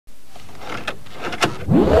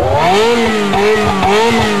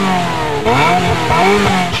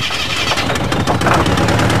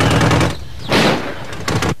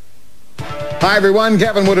Hi everyone,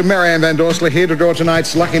 Gavin Wood and Marianne Van Dorsler here to draw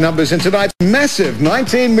tonight's lucky numbers in tonight's massive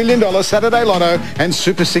 $19 million Saturday Lotto and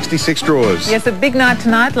Super 66 draws. Yes, a big night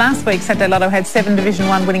tonight. Last week Saturday Lotto had 7 Division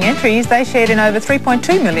 1 winning entries. They shared in over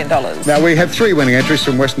 $3.2 million. Now we had 3 winning entries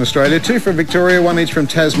from Western Australia, 2 from Victoria, 1 each from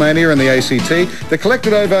Tasmania and the ACT. They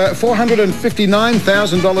collected over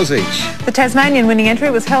 $459,000 each. The Tasmanian winning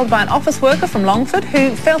entry was held by an office worker from Longford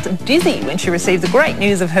who felt dizzy when she received the great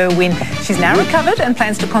news of her win. She's now recovered and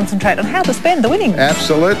plans to concentrate on how to spend the winnings.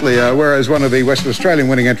 Absolutely, whereas one of the Western Australian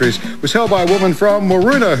winning entries was held by a woman from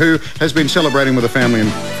Maroona who has been celebrating with her family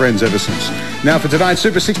and friends ever since. Now for tonight's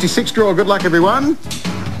Super 66 draw, good luck everyone.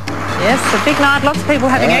 Yes, a big night, lots of people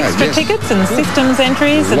having extra tickets and systems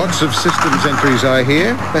entries. Lots of systems entries I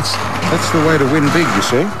hear. That's the way to win big, you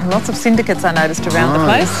see. Lots of syndicates I noticed around the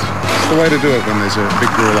place. That's the way to do it when there's a big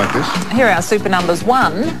draw like this. Here are our super numbers: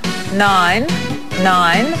 1, 9,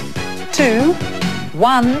 9, 2,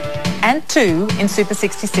 1 and 2 in Super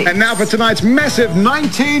 66. And now for tonight's massive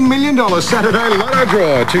 $19 million Saturday Lotto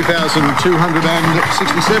draw,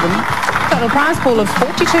 2,267. Total prize pool of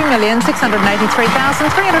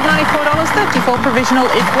 $42,683,394.34 provisional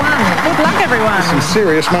if won. Good luck, everyone. Some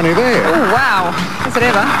serious money there. Oh, wow. Is it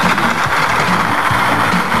ever?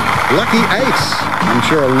 Lucky 8. I'm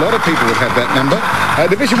sure a lot of people would have that number.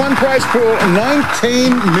 Division 1 prize pool,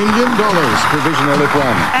 $19 million provisional if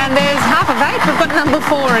won. And there's half of 8. We've got number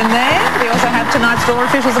 4 in there. We also have tonight's draw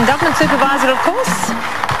officials and government supervisor, of course,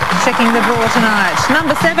 checking the draw tonight.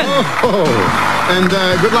 Number 7. And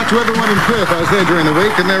good luck to everyone in Perth. I was there during the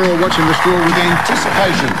week and they're all watching this draw with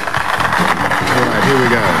anticipation. All right, here we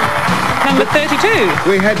go. Number 32.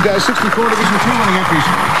 We had 64 Division 2 winning entries,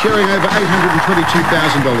 sharing over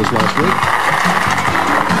 $822,000 last week.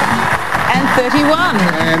 And 31.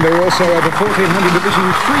 And there were also over 1,400 Division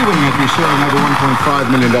 3 winning entries, sharing over $1.5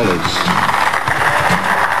 million.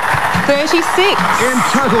 36. In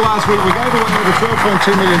total last week, we gave away over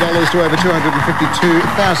 $12.2 million to over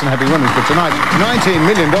 252,000 happy winners. But tonight, $19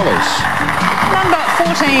 million. Number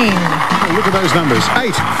 14. Oh, look at those numbers.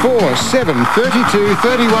 8, 4, 7, 32,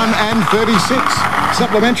 31 and 36.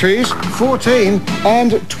 Supplementaries, 14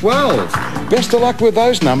 and 12. Best of luck with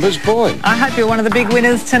those numbers, boy. I hope you're one of the big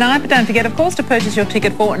winners tonight. But don't forget, of course, to purchase your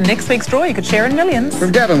ticket for next week's draw. You could share in millions.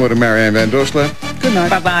 From Gavin Wood and Marianne Van Dorsler, good night.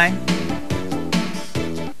 Bye-bye.